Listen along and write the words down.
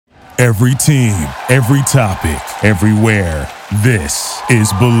Every team, every topic, everywhere. This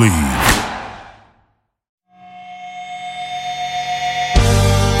is Believe.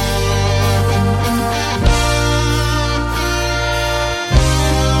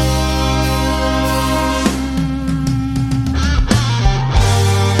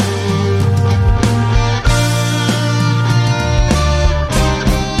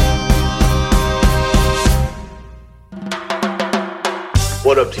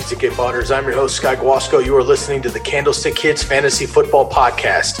 What up, TCK Potters? I'm your host, Sky Guasco. You are listening to the Candlestick Kids Fantasy Football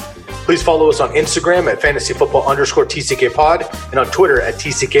Podcast. Please follow us on Instagram at fantasyfootball_TCK Pod and on Twitter at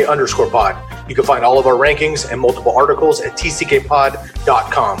TCK _pod. You can find all of our rankings and multiple articles at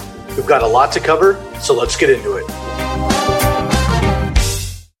tckpod.com. We've got a lot to cover, so let's get into it.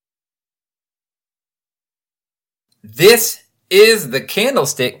 This is the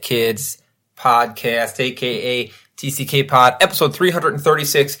Candlestick Kids Podcast, aka TCK Pod, episode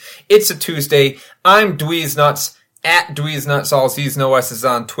 336. It's a Tuesday. I'm Dweeze Nutz, at Dweeze Nutz. All Z's, no S's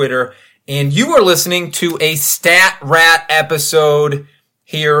on Twitter. And you are listening to a Stat Rat episode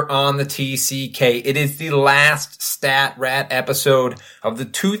here on the TCK. It is the last Stat Rat episode of the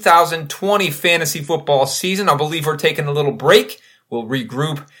 2020 fantasy football season. I believe we're taking a little break. We'll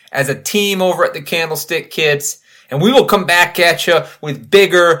regroup as a team over at the Candlestick Kids. And we will come back at you with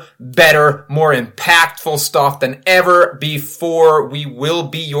bigger, better, more impactful stuff than ever before. We will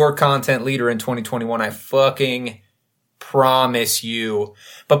be your content leader in 2021. I fucking promise you.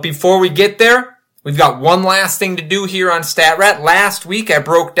 But before we get there, we've got one last thing to do here on StatRat. Last week, I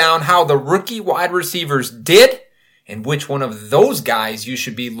broke down how the rookie wide receivers did and which one of those guys you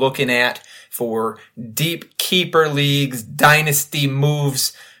should be looking at for deep keeper leagues, dynasty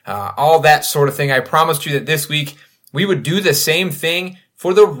moves, all that sort of thing. I promised you that this week we would do the same thing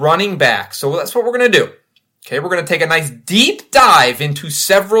for the running back. So that's what we're going to do. Okay, we're going to take a nice deep dive into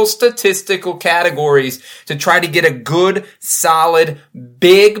several statistical categories to try to get a good, solid,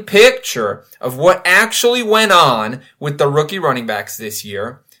 big picture of what actually went on with the rookie running backs this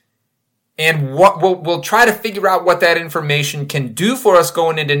year. And what we'll try to figure out what that information can do for us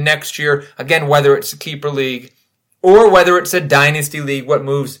going into next year. Again, whether it's a keeper league or whether it's a dynasty league, what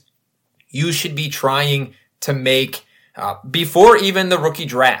moves you should be trying to make before even the rookie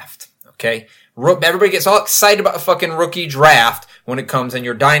draft. Okay, everybody gets all excited about the fucking rookie draft when it comes in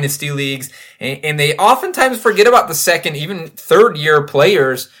your dynasty leagues, and they oftentimes forget about the second, even third year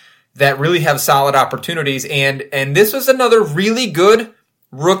players that really have solid opportunities. And this was another really good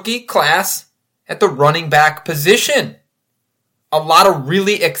rookie class at the running back position. A lot of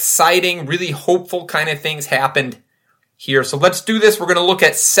really exciting, really hopeful kind of things happened here. So let's do this. We're going to look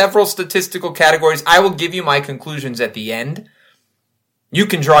at several statistical categories. I will give you my conclusions at the end. You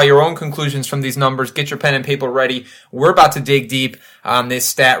can draw your own conclusions from these numbers. Get your pen and paper ready. We're about to dig deep on this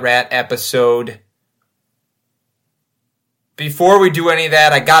Stat Rat episode. Before we do any of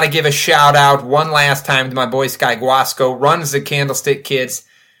that, I got to give a shout out one last time to my boy Sky Guasco, runs the Candlestick Kids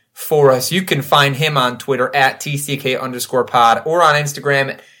for us. You can find him on Twitter at TCK_pod or on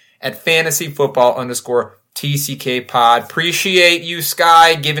Instagram at fantasyfootball_TCK pod. Appreciate you,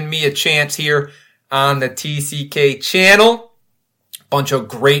 Sky, giving me a chance here on the TCK channel. Bunch of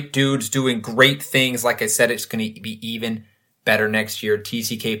great dudes doing great things. Like I said, it's going to be even better next year.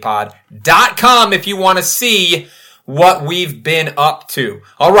 TCKpod.com if you want to see what we've been up to.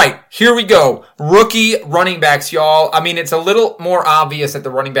 All right, here we go. Rookie running backs, y'all. I mean, it's a little more obvious at the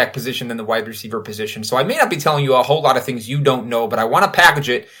running back position than the wide receiver position. So I may not be telling you a whole lot of things you don't know, but I want to package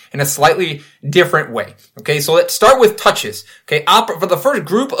it in a slightly different way. Okay, so let's start with touches. Okay, for the first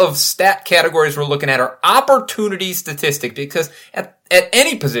group of stat categories we're looking at are opportunity statistic, because at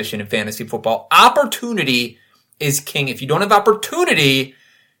any position in fantasy football, opportunity is king. If you don't have opportunity,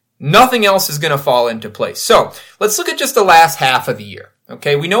 nothing else is going to fall into place. So let's look at just the last half of the year.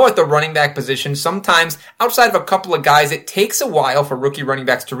 Okay, we know at the running back position, sometimes outside of a couple of guys, it takes a while for rookie running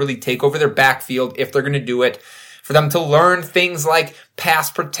backs to really take over their backfield if they're going to do it, for them to learn things like pass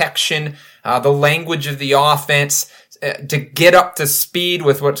protection, the language of the offense, to get up to speed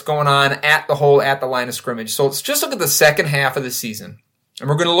with what's going on at the line of scrimmage. So let's just look at the second half of the season, and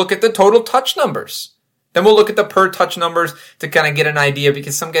we're going to look at the total touch numbers. Then we'll look at the per touch numbers to kind of get an idea,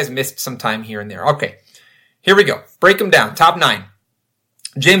 because some guys missed some time here and there. Okay, here we go. Break them down. Top 9.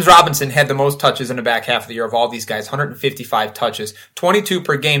 James Robinson had the most touches in the back half of the year of all these guys, 155 touches, 22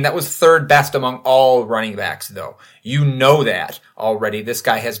 per game. That was third best among all running backs, though. You know that already. This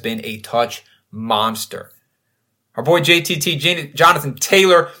guy has been a touch monster. Our boy JTT, Jonathan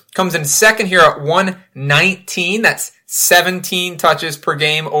Taylor, comes in second here at 119. That's 17 touches per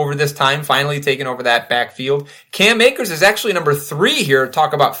game over this time, finally taking over that backfield. Cam Akers is actually number 3 here.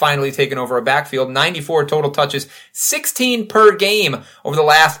 Talk about finally taking over a backfield. 94 total touches, 16 per game over the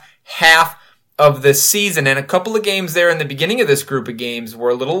last half of the season. And a couple of games there in the beginning of this group of games were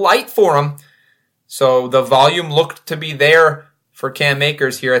a little light for him. So the volume looked to be there for Cam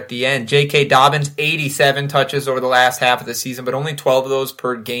Akers here at the end. J.K. Dobbins, 87 touches over the last half of the season, but only 12 of those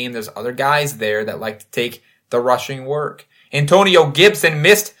per game. There's other guys there that like to take the rushing work. Antonio Gibson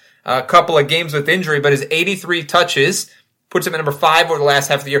missed a couple of games with injury, but his 83 touches puts him at number 5 over the last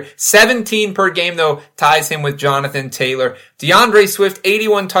half of the year. 17 per game, though, ties him with Jonathan Taylor. DeAndre Swift,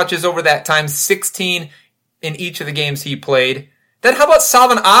 81 touches over that time, 16 in each of the games he played. Then how about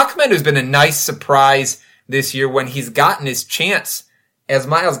Salvon Ahmed, who's been a nice surprise this year when he's gotten his chance. As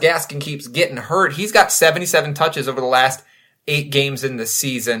Myles Gaskin keeps getting hurt, he's got 77 touches over the last 8 games in the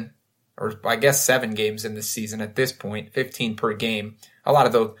season. Or I guess 7 games in the season at this point, 15 per game. A lot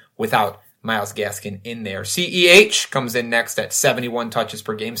of those without Myles Gaskin in there. CEH comes in next at 71 touches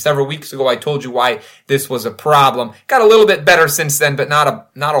per game. Several weeks ago, I told you why this was a problem. Got a little bit better since then, but not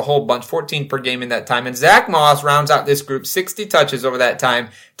a whole bunch. 14 per game in that time. And Zach Moss rounds out this group, 60 touches over that time,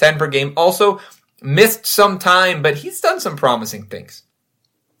 10 per game. Also missed some time, but he's done some promising things.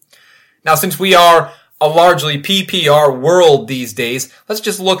 Now, since we are a largely PPR world these days, let's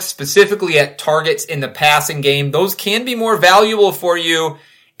just look specifically at targets in the passing game. Those can be more valuable for you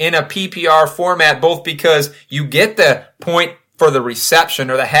in a PPR format, both because you get the point for the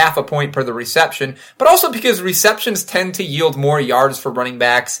reception or the half a point per the reception, but also because receptions tend to yield more yards for running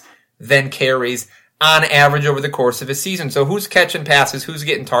backs than carries on average over the course of a season. So who's catching passes? Who's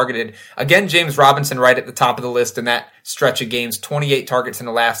getting targeted? Again, James Robinson right at the top of the list in that stretch of games. 28 targets in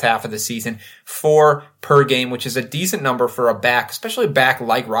the last half of the season. 4 per game, which is a decent number for a back, especially a back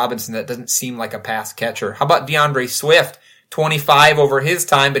like Robinson that doesn't seem like a pass catcher. How about DeAndre Swift? 25 over his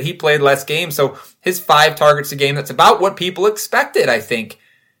time, but he played less games. So his 5 targets a game, that's about what people expected, I think,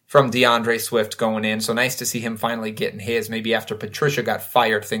 from DeAndre Swift going in. So nice to see him finally getting his. Maybe after Patricia got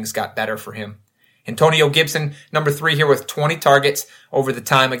fired, things got better for him. Antonio Gibson, number 3 here with 20 targets over the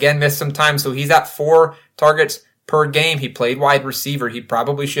time. Again, missed some time, so he's at 4 targets per game. He played wide receiver. He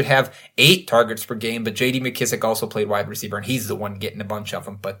probably should have 8 targets per game, but J.D. McKissick also played wide receiver, and he's the one getting a bunch of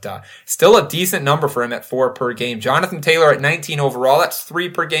them. But still a decent number for him at 4 per game. Jonathan Taylor at 19 overall. That's 3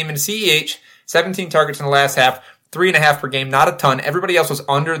 per game. And CEH, 17 targets in the last half, 3.5 per game. Not a ton. Everybody else was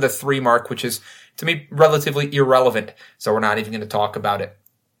under the 3 mark, which is, to me, relatively irrelevant. So we're not even going to talk about it.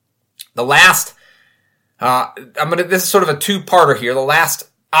 The last... this is sort of a 2-parter here. The last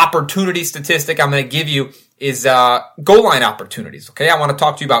opportunity statistic I'm going to give you is goal line opportunities. Okay, I want to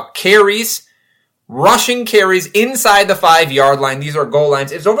talk to you about carries, rushing carries inside the 5-yard line. These are goal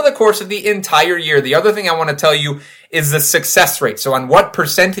lines. It's over the course of the entire year. The other thing I want to tell you is the success rate. So on what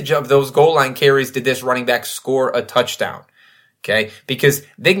percentage of those goal line carries did this running back score a touchdown? Okay, because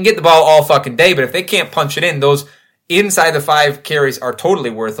they can get the ball all fucking day, but if they can't punch it in, those inside the 5 carries are totally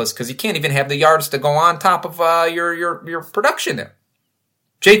worthless because you can't even have the yards to go on top of your production there.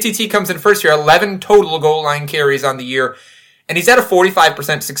 JTT comes in first here, 11 total goal line carries on the year, and he's at a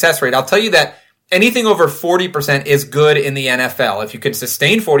 45% success rate. I'll tell you that anything over 40% is good in the NFL. If you can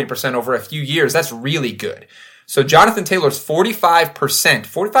sustain 40% over a few years, that's really good. So Jonathan Taylor's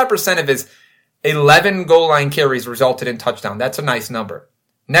 45% of his 11 goal line carries resulted in touchdown. That's a nice number.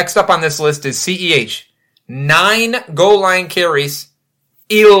 Next up on this list is CEH. 9 goal line carries,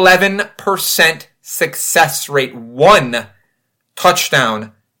 11% success rate, 1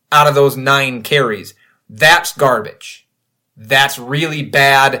 touchdown out of those 9 carries. That's garbage. That's really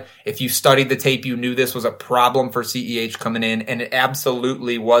bad. If you studied the tape, you knew this was a problem for CEH coming in, and it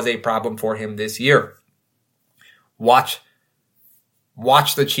absolutely was a problem for him this year. Watch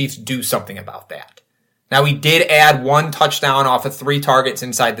the Chiefs do something about that. Now, he did add 1 touchdown off of 3 targets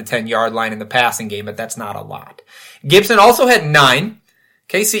inside the 10-yard line in the passing game, but that's not a lot. Gibson also had 9.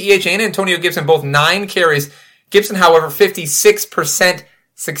 Okay, CEH and Antonio Gibson, both 9 carries. Gibson, however, 56%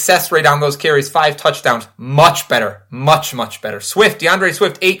 success rate on those carries, 5 touchdowns. Much better. Much, much better. DeAndre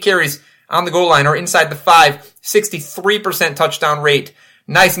Swift, 8 carries on the goal line or inside the 5, 63% touchdown rate.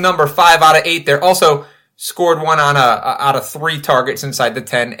 Nice number, 5 out of 8 there. Also scored 1 out of 3 targets inside the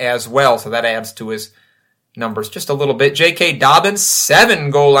 10 as well, so that adds to his numbers just a little bit. J.K. Dobbins, 7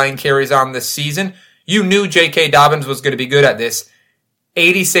 goal line carries on this season. You knew J.K. Dobbins was going to be good at this.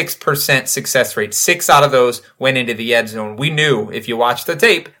 86% success rate. 6 out of those went into the end zone. We knew if you watch the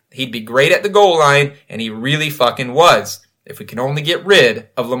tape, he'd be great at the goal line, and he really fucking was. If we can only get rid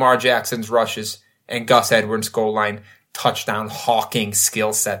of Lamar Jackson's rushes and Gus Edwards goal line touchdown hawking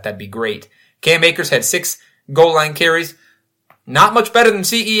skill set. That'd be great. Cam Akers had 6 goal line carries. Not much better than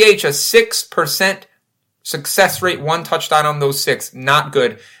CEH, a 6% success rate, 1 touchdown on those 6. Not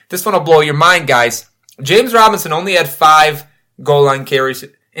good. This one will blow your mind, guys. James Robinson only had 5 goal line carries,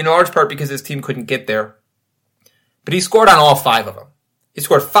 in large part because his team couldn't get there. But he scored on all 5 of them. He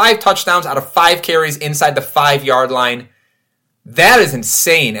scored 5 touchdowns out of 5 carries inside the 5-yard line. That is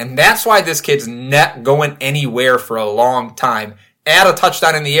insane, and that's why this kid's not going anywhere for a long time. Add a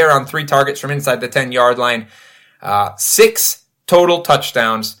touchdown in the air on 3 targets from inside the 10-yard line. 6 total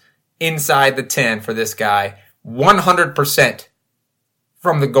touchdowns inside the 10 for this guy. 100%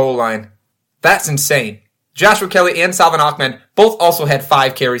 from the goal line. That's insane. Joshua Kelly and Salvon Ahmed both also had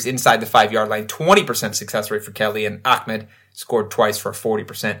 5 carries inside the 5-yard line. 20% success rate for Kelly, and Ahmed scored twice for a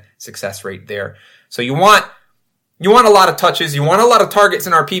 40% success rate there. So you want a lot of touches. You want a lot of targets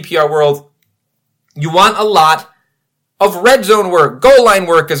in our PPR world. You want a lot of red zone work, goal line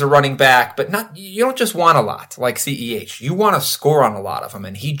work as a running back, but you don't just want a lot like CEH. You want to score on a lot of them,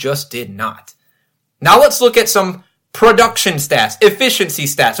 and he just did not. Now let's look at some production stats, efficiency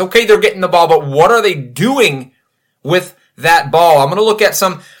stats. Okay, they're getting the ball, but what are they doing with that ball? I'm going to look at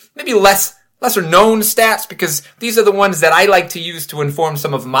some maybe lesser known stats because these are the ones that I like to use to inform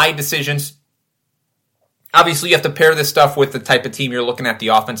some of my decisions. Obviously, you have to pair this stuff with the type of team you're looking at, the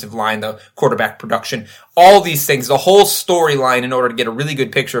offensive line, the quarterback production, all these things, the whole storyline in order to get a really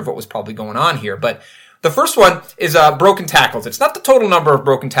good picture of what was probably going on here. But the first one is broken tackles. It's not the total number of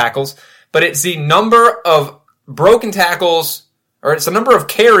broken tackles, but it's the number of broken tackles, or it's the number of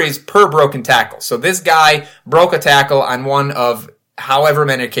carries per broken tackle. So this guy broke a tackle on one of however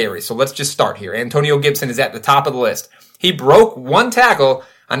many carries. So let's just start here. Antonio Gibson is at the top of the list. He broke 1 tackle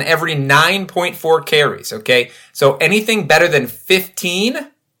on every 9.4 carries, okay? So anything better than 15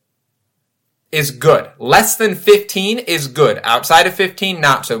 is good. Less than 15 is good. Outside of 15,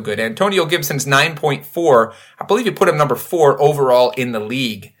 not so good. Antonio Gibson's 9.4. I believe you put him number 4 overall in the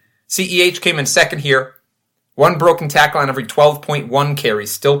league. CEH came in second here. 1 broken tackle on every 12.1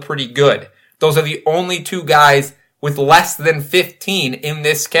 carries. Still pretty good. Those are the only 2 guys with less than 15 in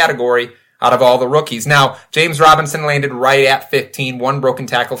this category out of all the rookies. Now, James Robinson landed right at 15, 1 broken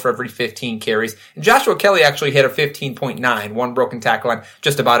tackle for every 15 carries. And Joshua Kelly actually hit a 15.9, 1 broken tackle on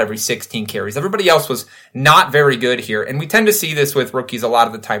just about every 16 carries. Everybody else was not very good here. And we tend to see this with rookies a lot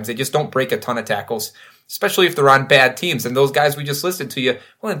of the times. They just don't break a ton of tackles, especially if they're on bad teams. And those guys we just listed to you,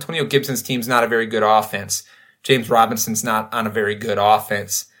 well, Antonio Gibson's team's not a very good offense. James Robinson's not on a very good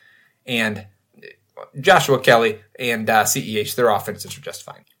offense. And Joshua Kelly and CEH, their offenses are just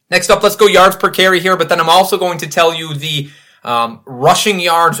fine. Next up, let's go yards per carry here, but then I'm also going to tell you the rushing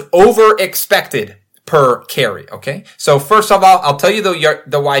yards over expected per carry, okay? So first of all, I'll tell you the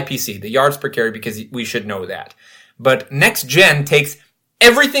YPC, the yards per carry, because we should know that. But Next Gen takes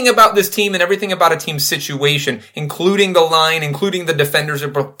everything about this team and everything about a team's situation, including the line, including the defenders they're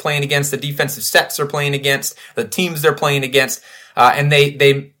playing against, the defensive sets they're playing against, the teams they're playing against, and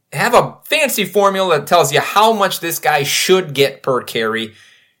they have a fancy formula that tells you how much this guy should get per carry.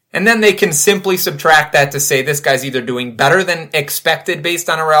 And then they can simply subtract that to say this guy's either doing better than expected based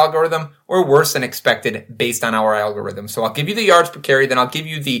on our algorithm or worse than expected based on our algorithm. So I'll give you the yards per carry, then I'll give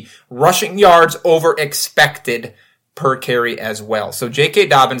you the rushing yards over expected per carry as well. So J.K.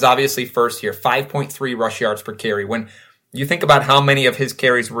 Dobbins obviously first here, 5.3 rush yards per carry. When you think about how many of his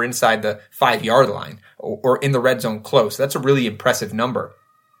carries were inside the 5-yard line or in the red zone close, that's a really impressive number.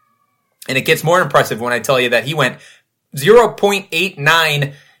 And it gets more impressive when I tell you that he went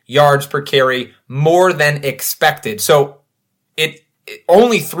 0.89 yards per carry more than expected. So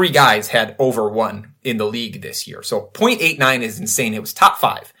only 3 guys had over 1 in the league this year. So 0.89 is insane. It was top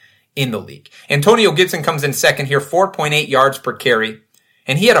 5 in the league. Antonio Gibson comes in second here, 4.8 yards per carry.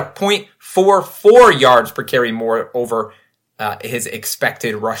 And he had a 0.44 yards per carry more over his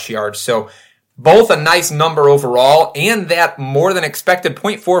expected rush yards. So both a nice number overall, and that more than expected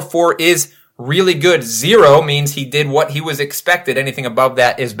 0.44 is really good. 0 means he did what he was expected. Anything above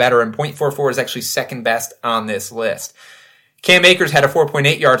that is better, and 0.44 is actually second best on this list. Cam Akers had a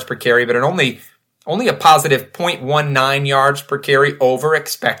 4.8 yards per carry, but only a positive 0.19 yards per carry over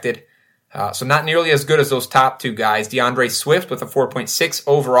expected. So not nearly as good as those top 2 guys. DeAndre Swift with a 4.6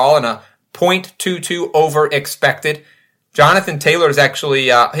 overall and a 0.22 over expected. Jonathan Taylor is actually,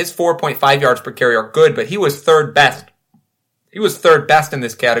 his 4.5 yards per carry are good, but he was third best. He was third best in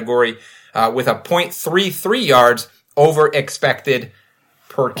this category with a 0.33 yards over expected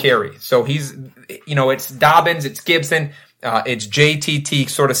per carry. So he's, it's Dobbins, it's Gibson, it's JTT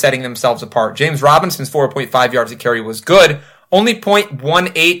sort of setting themselves apart. James Robinson's 4.5 yards a carry was good, only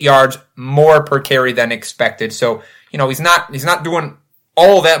 0.18 yards more per carry than expected. So, he's not doing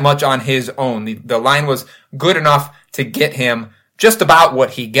all that much on his own. The line was good enough to get him just about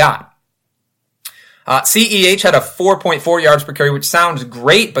what he got. CEH had a 4.4 yards per carry, which sounds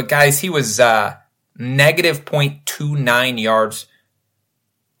great, but guys, he was negative 0.29 yards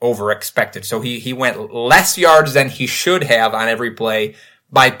over expected. So he went less yards than he should have on every play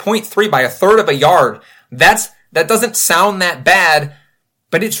by 0.3, by a third of a yard. That doesn't sound that bad,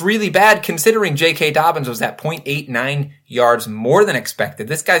 but it's really bad considering J.K. Dobbins was at 0.89 yards more than expected.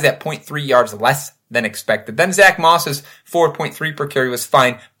 This guy's at 0.3 yards less than expected. Then Zach Moss's 4.3 per carry was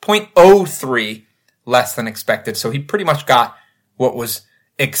fine, 0.03 less than expected. So he pretty much got what was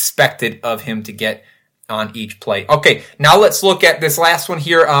expected of him to get on each play. Okay, now let's look at this last one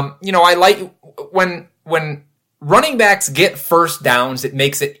here. I like when running backs get first downs, it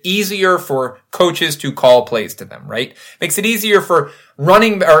makes it easier for coaches to call plays to them, right? Makes it easier for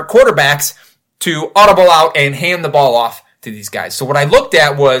quarterbacks to audible out and hand the ball off to these guys. So what I looked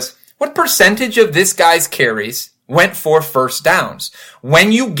at was what percentage of this guy's carries went for first downs.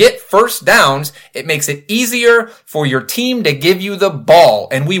 When you get first downs, it makes it easier for your team to give you the ball.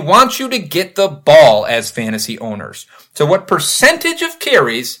 And we want you to get the ball as fantasy owners. So what percentage of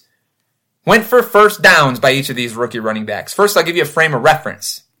carries went for first downs by each of these rookie running backs? First, I'll give you a frame of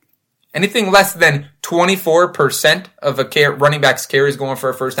reference. Anything less than 24% of a running back's carries going for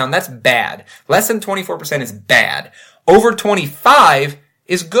a first down, that's bad. Less than 24% is bad. Over 25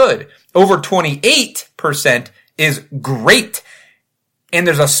 is good. Over 28% is great. And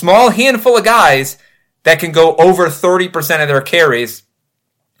there's a small handful of guys that can go over 30% of their carries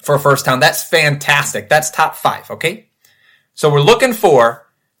for a first down. That's fantastic. That's top 5, okay? So we're looking for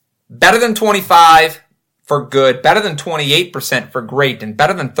better than 25 for good, better than 28% for great, and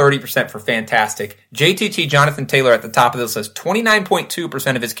better than 30% for fantastic. JTT Jonathan Taylor at the top of this list,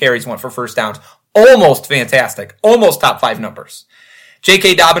 29.2% of his carries went for first downs. Almost fantastic. Almost top 5 numbers.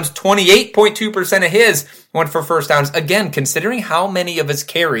 J.K. Dobbins, 28.2% of his went for first downs. Again, considering how many of his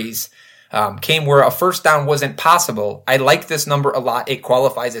carries came where a first down wasn't possible, I like this number a lot. It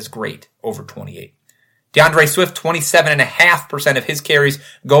qualifies as great, over 28. DeAndre Swift, 27.5% of his carries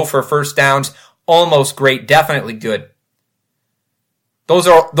go for first downs. Almost great, definitely good. Those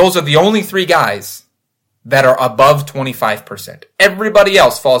are the only 3 guys that are above 25%. Everybody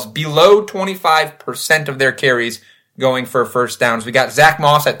else falls below 25% of their carries going for first downs. We got Zach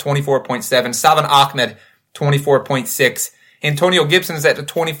Moss at 24.7, Salvon Ahmed 24.6, Antonio Gibson's at the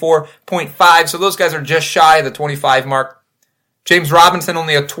 24.5, so those guys are just shy of the 25 mark. James Robinson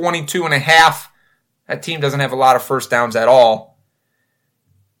only a 22.5. That team doesn't have a lot of first downs at all.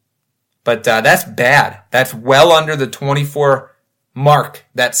 But that's bad. That's well under the 24 mark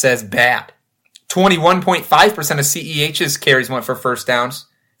that says bad. 21.5% of CEH's carries went for first downs.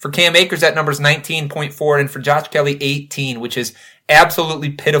 For Cam Akers, that number's 19.4, and for Josh Kelly, 18, which is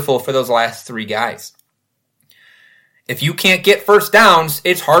absolutely pitiful for those last 3 guys. If you can't get first downs,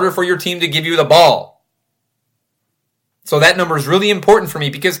 it's harder for your team to give you the ball. So that number is really important for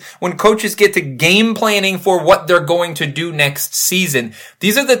me because when coaches get to game planning for what they're going to do next season,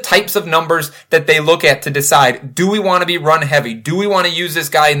 these are the types of numbers that they look at to decide, do we want to be run heavy? Do we want to use this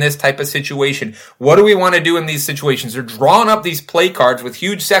guy in this type of situation? What do we want to do in these situations? They're drawing up these play cards with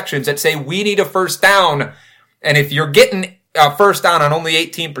huge sections that say, we need a first down. And if you're getting a first down on only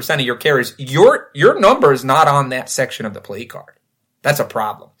 18% of your carries, your number is not on that section of the play card. That's a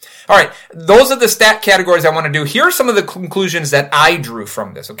problem. All right, those are the stat categories I want to do. Here are some of the conclusions that I drew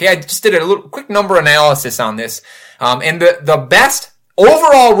from this, okay? I just did a little quick number analysis on this. And the best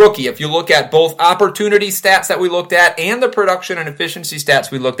overall rookie, if you look at both opportunity stats that we looked at and the production and efficiency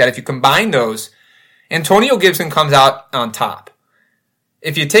stats we looked at, if you combine those, Antonio Gibson comes out on top.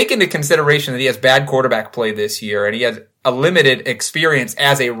 If you take into consideration that he has bad quarterback play this year and he has a limited experience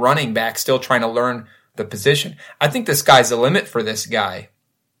as a running back still trying to learn the position, I think the sky's the limit for this guy.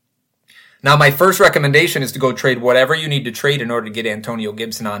 Now, my first recommendation is to go trade whatever you need to trade in order to get Antonio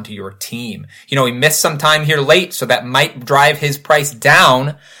Gibson onto your team. He missed some time here late, so that might drive his price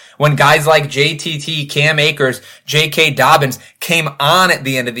down when guys like JTT, Cam Akers, J.K. Dobbins came on at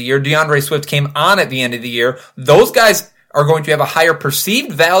the end of the year. DeAndre Swift came on at the end of the year. Those guys are going to have a higher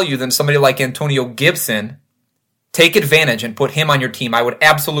perceived value than somebody like Antonio Gibson. Take advantage and put him on your team. I would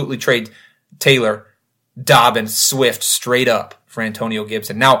absolutely trade Taylor, Dobbins, Swift straight up for Antonio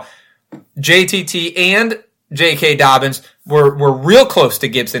Gibson. Now, JTT and J.K. Dobbins were real close to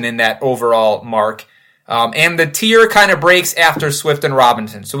Gibson in that overall mark. And the tier kind of breaks after Swift and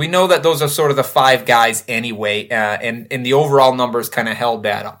Robinson. So we know that those are sort of the 5 guys anyway, and the overall numbers kind of held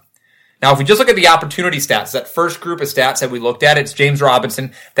that up. Now, if we just look at the opportunity stats, that first group of stats that we looked at, it's James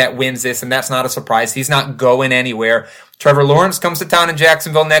Robinson that wins this, and that's not a surprise. He's not going anywhere. Trevor Lawrence comes to town in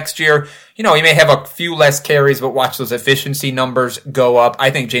Jacksonville next year. He may have a few less carries, but watch those efficiency numbers go up. I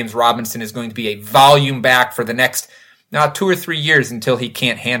think James Robinson is going to be a volume back for the next 2 or 3 years until he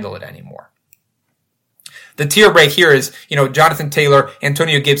can't handle it anymore. The tier break here is, Jonathan Taylor,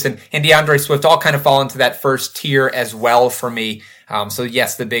 Antonio Gibson, and DeAndre Swift all kind of fall into that first tier as well for me. So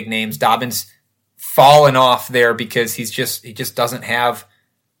yes, the big names. Dobbins fallen off there because he just doesn't have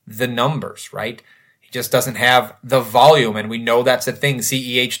the numbers, right? He just doesn't have the volume, and we know that's a thing.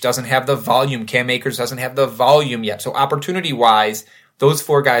 CEH doesn't have the volume. Cam Akers doesn't have the volume yet. So opportunity-wise, those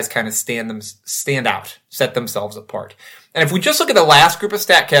 4 guys kind of stand out, set themselves apart. And if we just look at the last group of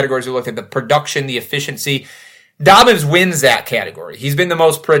stat categories, we look at the production, the efficiency, Dobbins wins that category. He's been the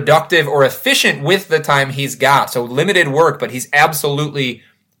most productive or efficient with the time he's got. So limited work, but he's absolutely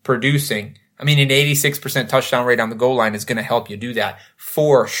producing. An 86% touchdown rate on the goal line is going to help you do that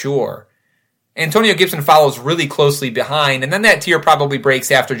for sure. Antonio Gibson follows really closely behind, and then that tier probably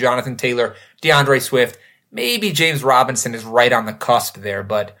breaks after Jonathan Taylor, DeAndre Swift. Maybe James Robinson is right on the cusp there,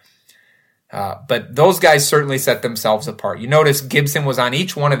 but those guys certainly set themselves apart. You notice Gibson was on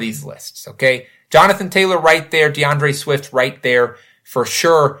each one of these lists, okay? Jonathan Taylor right there, DeAndre Swift right there for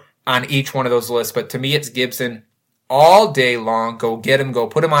sure on each one of those lists. But to me, it's Gibson all day long. Go get him. Go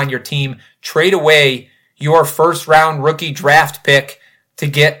put him on your team. Trade away your first-round rookie draft pick to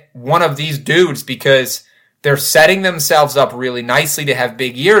get one of these dudes because they're setting themselves up really nicely to have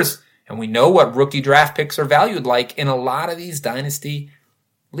big years. And we know what rookie draft picks are valued like in a lot of these dynasty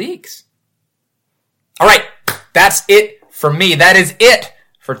leagues. All right, that's it for me. That is it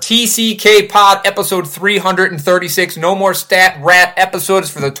for TCK Pod episode 336. No more Stat Rat episodes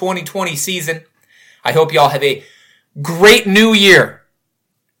for the 2020 season. I hope y'all have a great new year.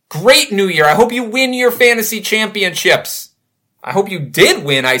 Great new year. I hope you win your fantasy championships. I hope you did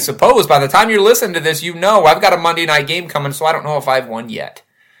win, I suppose. By the time you're listening to this, I've got a Monday night game coming, so I don't know if I've won yet.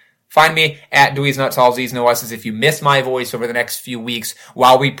 Find me at Dweeze, Nutz, all Z's, no S's if you miss my voice over the next few weeks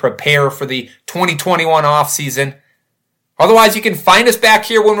while we prepare for the 2021 offseason. Otherwise, you can find us back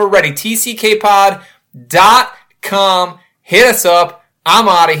here when we're ready. TCKpod.com. Hit us up. I'm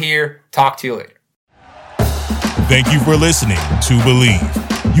out of here. Talk to you later. Thank you for listening to Believe.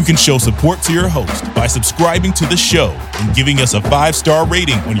 You can show support to your host by subscribing to the show and giving us a 5-star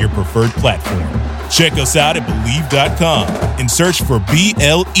rating on your preferred platform. Check us out at Believe.com and search for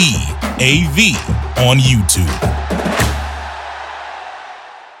BLEAV on YouTube.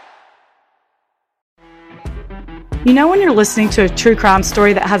 When you're listening to a true crime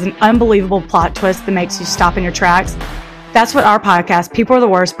story that has an unbelievable plot twist that makes you stop in your tracks? That's what our podcast, People Are the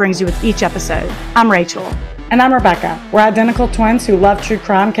Worst, brings you with each episode. I'm Rachel. And I'm Rebecca. We're identical twins who love true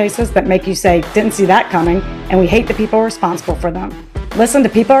crime cases that make you say, didn't see that coming, and we hate the people responsible for them. Listen to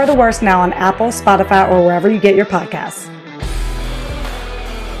People Are the Worst now on Apple, Spotify, or wherever you get your podcasts.